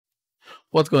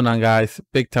What's going on, guys?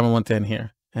 Big Timer 110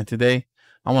 here, and today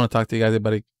I want to talk to you guys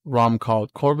about a ROM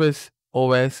called Corvus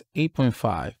OS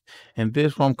 8.5, and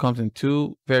this ROM comes in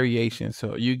two variations,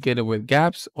 so you get it with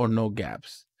gaps or no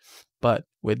gaps. But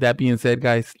with that being said,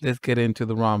 guys, let's get into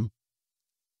the ROM.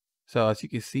 So as you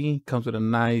can see, it comes with a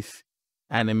nice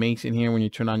animation here when you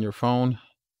turn on your phone.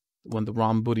 When the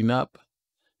ROM booting up,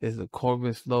 is the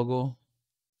Corvus logo.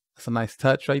 It's a nice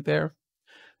touch right there.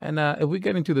 And if we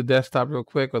get into the desktop real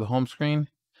quick or the home screen,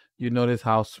 you notice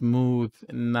how smooth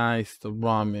and nice the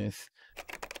ROM is.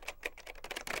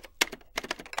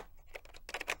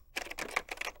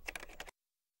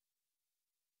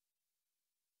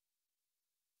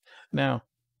 Now,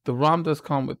 the ROM does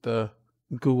come with the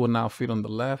Google Now feed on the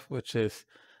left, which is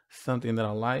something that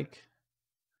I like,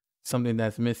 something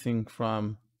that's missing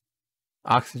from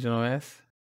Oxygen OS.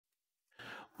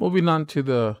 Moving on to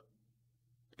the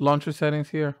launcher settings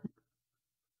here,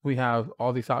 we have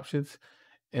all these options.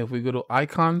 If we go to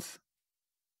icons,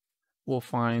 we'll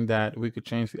find that we could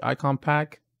change the icon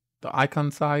pack, the icon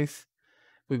size.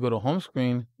 We go to home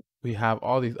screen, we have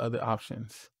all these other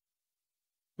options.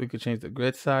 We could change the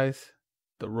grid size,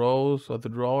 the rows or the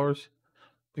drawers.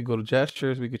 We go to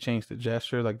gestures, we could change the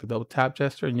gesture, like the double tap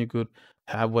gesture, and you could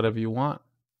have whatever you want.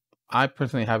 I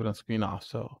personally have it on screen off,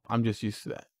 so I'm just used to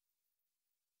that.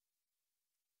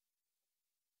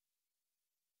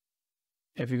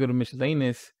 If you go to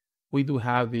miscellaneous, we do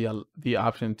have the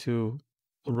option to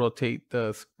rotate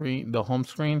the screen, the home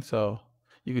screen, so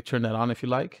you could turn that on if you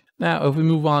like. Now, if we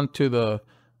move on to the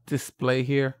display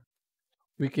here,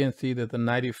 we can see that the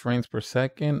 90 frames per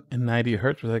second and 90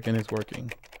 hertz per second is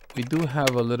working. We do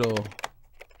have a little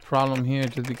problem here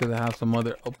just because I have some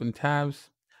other open tabs,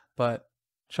 but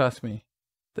trust me,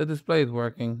 the display is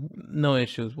working, no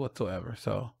issues whatsoever,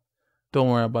 so don't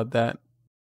worry about that.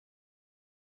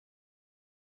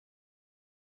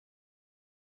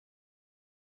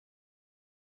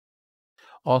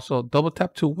 Also, double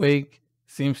tap to wake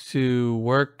seems to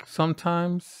work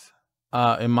sometimes.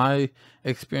 In my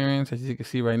experience, as you can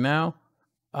see right now,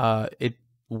 it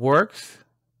works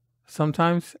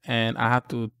sometimes, and I have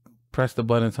to press the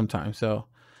button sometimes. So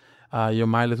your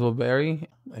mileage will vary.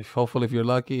 Hopefully, if you're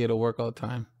lucky, it'll work all the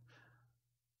time.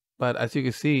 But as you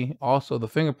can see, also the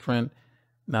fingerprint,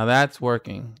 now that's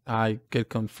working. I could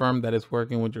confirm that it's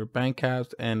working with your bank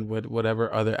apps and with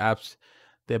whatever other apps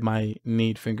that might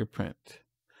need fingerprint.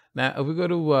 Now, if we go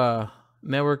to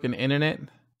network and internet,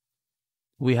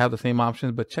 we have the same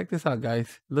options, but check this out,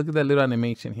 guys. Look at that little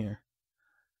animation here.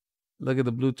 Look at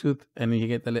the Bluetooth, and you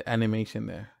get the animation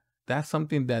there. That's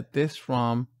something that this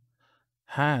ROM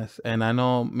has, and I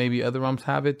know maybe other ROMs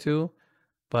have it too,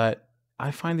 but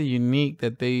I find it unique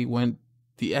that they went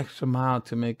the extra mile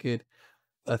to make it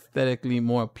aesthetically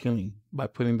more appealing by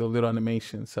putting the little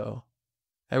animation. So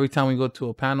every time we go to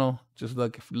a panel, just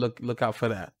look out for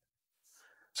that.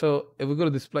 So if we go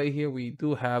to display here, we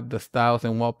do have the styles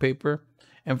and wallpaper.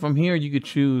 And from here, you could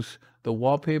choose the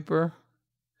wallpaper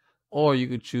or you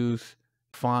could choose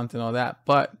font and all that.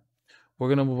 But we're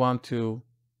going to move on to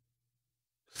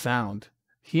sound.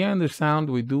 Here under sound,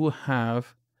 we do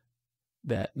have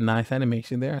that nice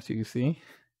animation there, as you can see.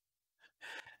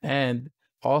 And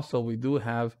also we do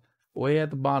have way at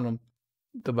the bottom,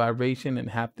 the vibration and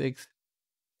haptics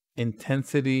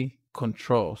intensity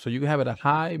control. So you can have it at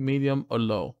high, medium, or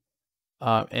low.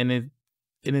 And it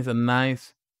is a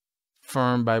nice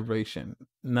firm vibration,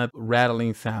 not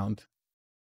rattling sound.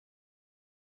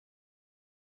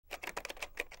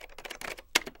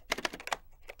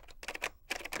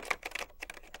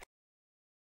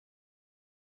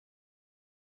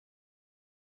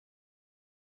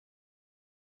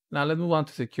 Now let's move on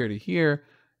to security. Here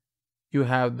you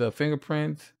have the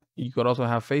fingerprint. You could also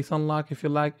have face unlock if you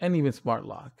like, and even smart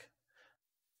lock.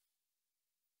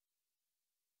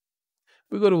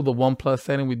 We go to the OnePlus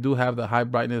setting. We do have the high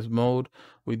brightness mode.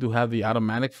 We do have the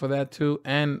automatic for that too,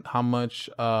 and how much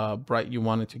bright you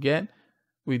want it to get.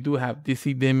 We do have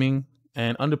DC dimming,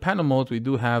 and under panel modes, we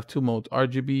do have two modes: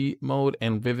 RGB mode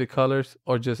and vivid colors,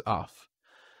 or just off.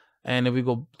 And if we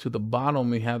go to the bottom,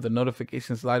 we have the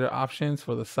notification slider options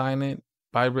for the silent,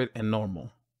 vibrate, and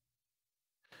normal.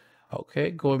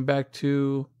 Okay, going back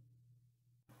to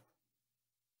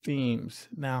themes.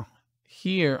 Now,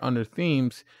 here under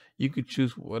themes, you could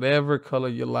choose whatever color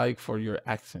you like for your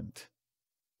accent.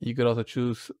 You could also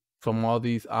choose from all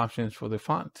these options for the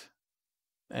font.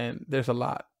 And there's a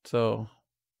lot. So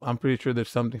I'm pretty sure there's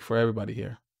something for everybody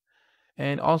here.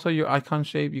 And also your icon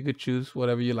shape, you could choose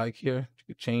whatever you like here.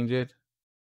 You could change it.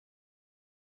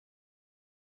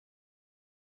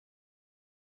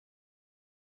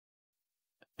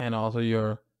 And also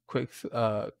your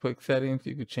quick settings.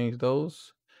 You could change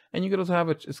those, and you could also have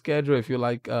a schedule if you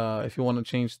like. If you want to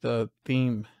change the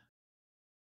theme.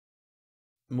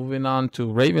 Moving on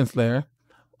to Raven's Lair.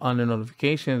 Under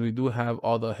notifications, we do have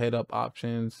all the head up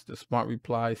options, the smart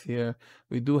replies here.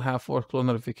 We do have force close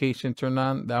notification turned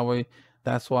on. That way,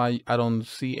 that's why I don't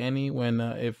see any when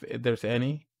if there's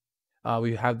any.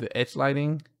 We have the edge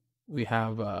lighting. We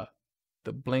have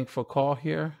the blink for call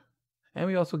here, and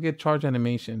we also get charge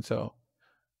animation. So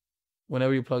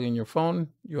whenever you plug in your phone,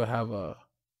 you'll have a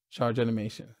charge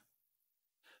animation.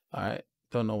 All right,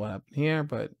 don't know what happened here,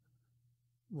 but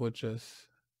we'll just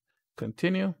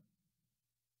continue.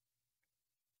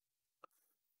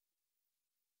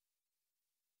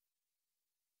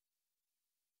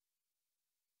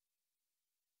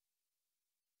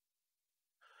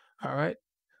 All right,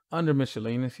 under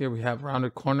miscellaneous here, we have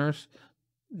rounded corners.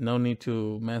 No need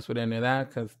to mess with any of that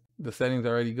because the settings are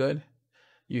already good.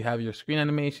 You have your screen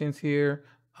animations here.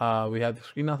 We have the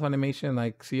screen off animation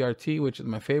like CRT, which is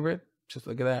my favorite. Just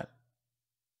look at that.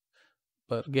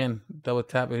 But again, double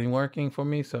tap ain't working for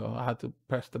me, so I had to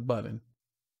press the button.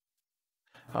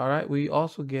 All right, we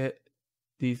also get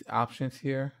these options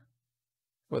here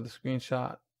for the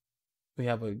screenshot. We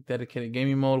have a dedicated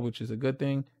gaming mode, which is a good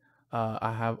thing.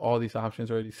 I have all these options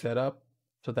already set up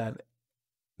so that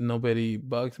nobody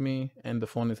bugs me and the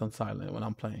phone is on silent when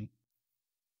I'm playing.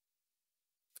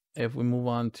 If we move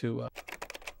on to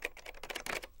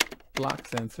block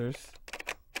sensors,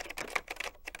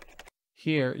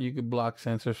 here you could block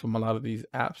sensors from a lot of these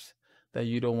apps that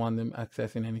you don't want them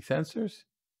accessing any sensors.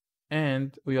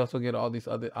 And we also get all these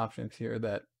other options here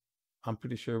that I'm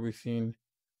pretty sure we've seen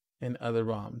in other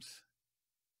ROMs.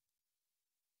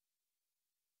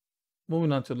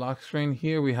 Moving on to lock screen,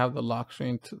 here we have the lock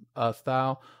screen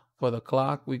style. For the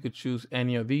clock, we could choose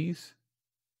any of these.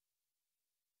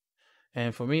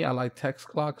 And for me, I like text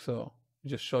clock, so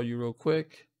just show you real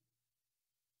quick.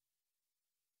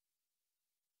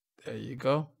 There you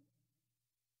go.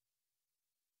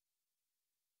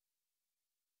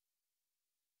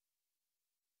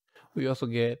 We also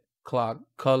get clock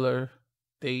color,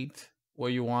 date, where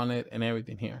you want it, and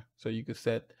everything here. So you can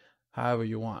set however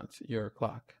you want your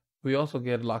clock. We also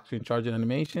get lock screen charging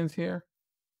animations here.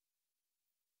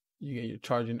 You get your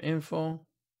charging info.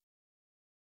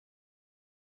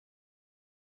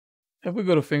 If we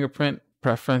go to fingerprint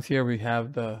preference here, we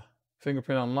have the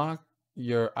fingerprint unlock,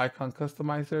 your icon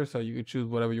customizer. So you can choose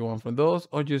whatever you want from those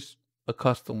or just a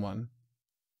custom one.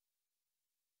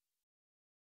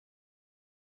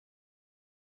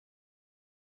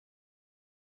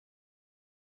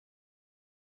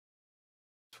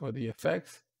 For the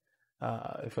effects,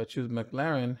 if I choose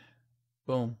McLaren,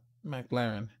 boom,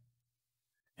 McLaren.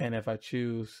 And if I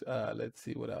choose, let's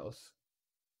see what else.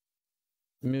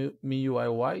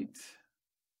 MIUI white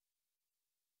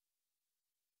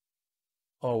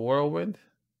or whirlwind,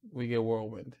 we get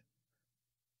whirlwind.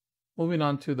 Moving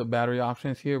on to the battery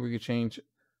options here, we could change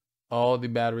all the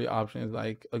battery options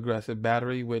like aggressive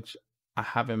battery, which I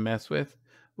haven't messed with.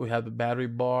 We have the battery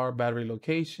bar, battery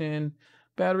location,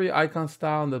 battery icon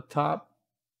style on the top.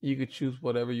 You could choose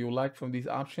whatever you like from these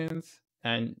options,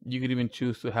 and you could even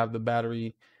choose to have the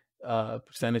battery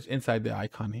percentage inside the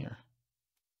icon here.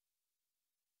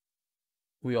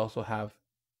 We also have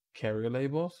carrier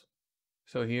labels.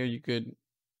 So here you could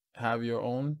have your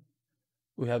own.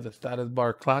 We have the status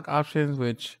bar clock options,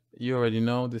 which you already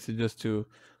know. This is just to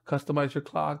customize your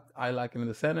clock. I like it in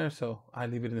the center, so I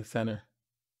leave it in the center.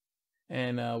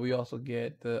 And we also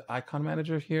get the icon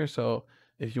manager here. So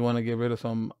if you want to get rid of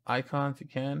some icons, you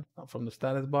can from the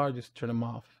status bar, just turn them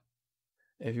off.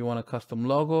 If you want a custom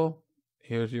logo,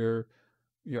 here's your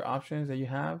options that you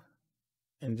have,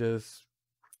 and just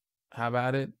have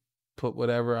at it. Put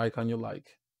whatever icon you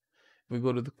like. If we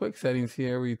go to the quick settings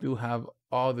here, we do have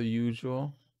all the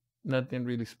usual, nothing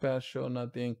really special,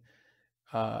 nothing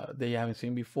that you haven't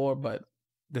seen before, but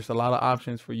there's a lot of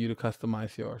options for you to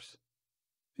customize yours.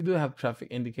 We do have traffic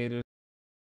indicators.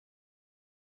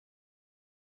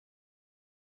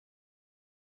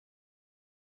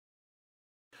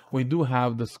 We do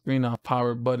have the screen off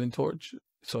power button torch.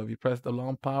 So if you press the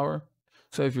long power,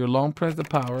 so if you long press the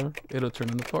power, it'll turn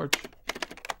on the torch.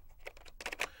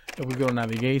 If we go to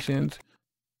navigations,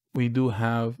 we do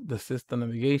have the system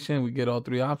navigation. We get all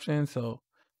three options. So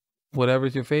whatever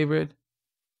is your favorite,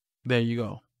 there you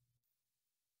go.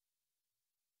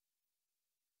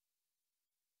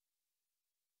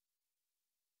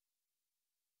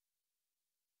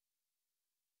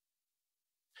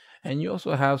 And you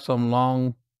also have some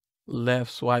long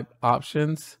left swipe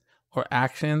options or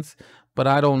actions, but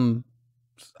I don't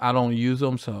use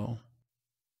them, so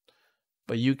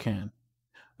but you can.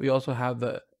 We also have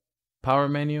the power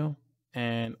menu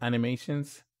and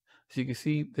animations. As you can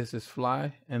see, this is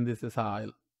fly, and this is how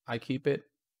I keep it.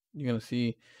 You're gonna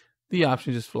see the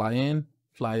option just fly in,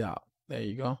 fly out. There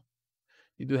you go.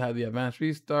 You do have the advanced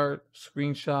restart,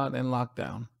 screenshot, and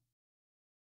lockdown.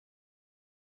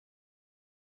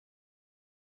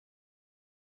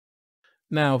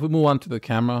 Now, if we move on to the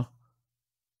camera,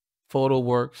 photo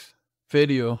works,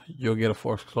 video, you'll get a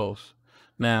force close.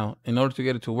 Now, in order to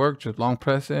get it to work, just long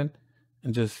press it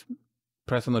and just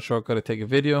press on the shortcut to take a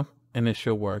video, and it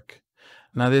should work.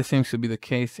 Now, this seems to be the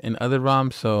case in other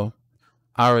ROMs, so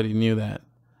I already knew that.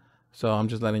 So I'm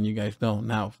just letting you guys know.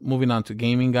 Now, moving on to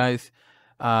gaming, guys.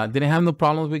 Didn't have no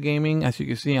problems with gaming. As you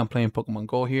can see, I'm playing Pokemon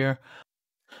Go here.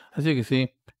 As you can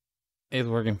see, it's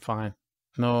working fine.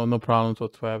 No problems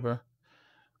whatsoever.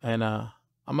 And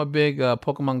I'm a big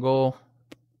Pokemon Go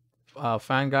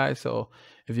fan, guys. So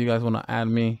if you guys want to add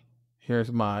me, here's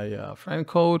my friend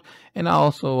code, and I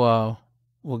also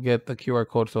will get the QR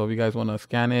code. So if you guys want to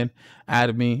scan it,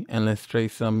 add me, and let's trade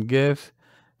some gifts.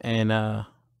 And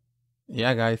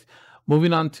yeah, guys,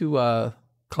 moving on to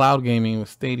cloud gaming with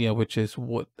Stadia, which is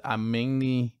what I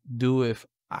mainly do if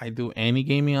I do any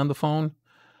gaming on the phone.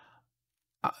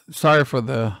 Sorry for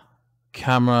the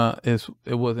camera, it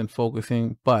wasn't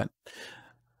focusing, but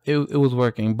it was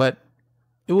working. But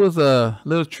it was a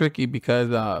little tricky because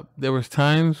there was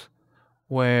times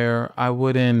where I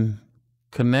wouldn't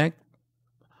connect.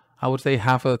 I would say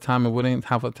half of the time it wouldn't,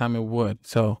 half of the time it would.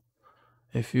 So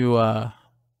if you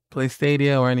play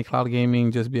Stadia or any cloud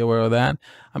gaming, just be aware of that.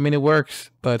 I mean, it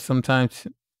works, but sometimes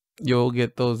you'll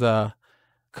get those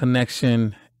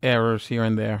connection errors here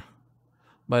and there.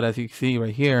 But as you can see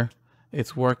right here,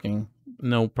 it's working,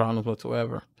 no problems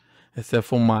whatsoever, except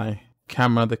for my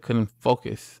camera that couldn't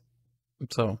focus.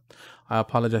 So I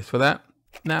apologize for that.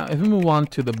 Now, if we move on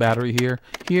to the battery here,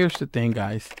 here's the thing,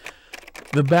 guys.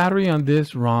 The battery on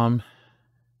this ROM,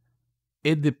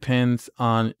 it depends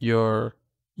on your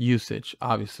usage,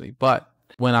 obviously. But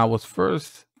when I was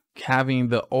first having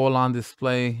the all on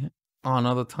display on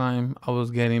all the time, I was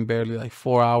getting barely like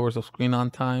 4 hours of screen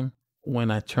on time.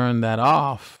 When I turned that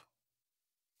off,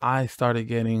 I started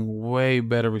getting way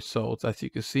better results. As you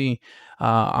can see,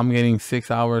 I'm getting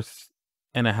 6 hours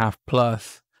and a half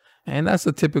plus, and that's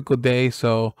a typical day.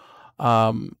 So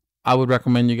I would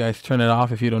recommend you guys turn it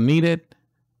off if you don't need it,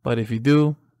 but if you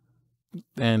do,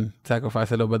 then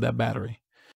sacrifice a little bit of that battery.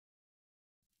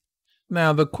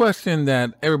 Now, the question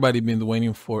that everybody been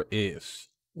waiting for is,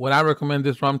 would I recommend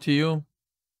this ROM to you?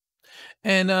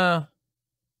 And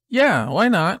yeah, why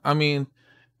not? I mean,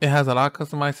 it has a lot of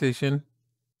customization.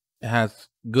 It has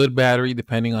good battery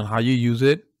depending on how you use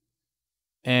it,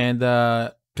 and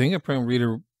fingerprint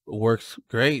reader works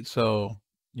great. So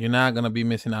you're not gonna be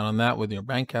missing out on that with your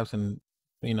bank caps and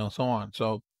so on.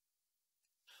 So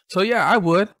yeah, I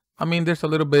would. I mean, there's a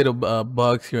little bit of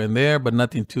bugs here and there, but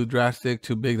nothing too drastic,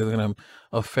 too big that's gonna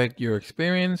affect your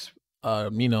experience.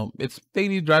 It's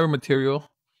daily driver material.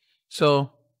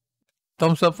 So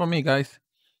thumbs up for me, guys.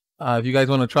 If you guys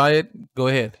want to try it, go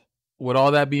ahead. With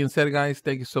all that being said, guys,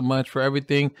 thank you so much for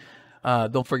everything.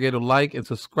 Don't forget to like and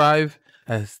subscribe,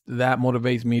 as that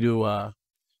motivates me to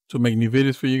make new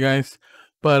videos for you guys.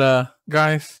 But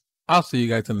guys, I'll see you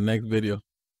guys in the next video.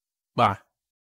 Bye.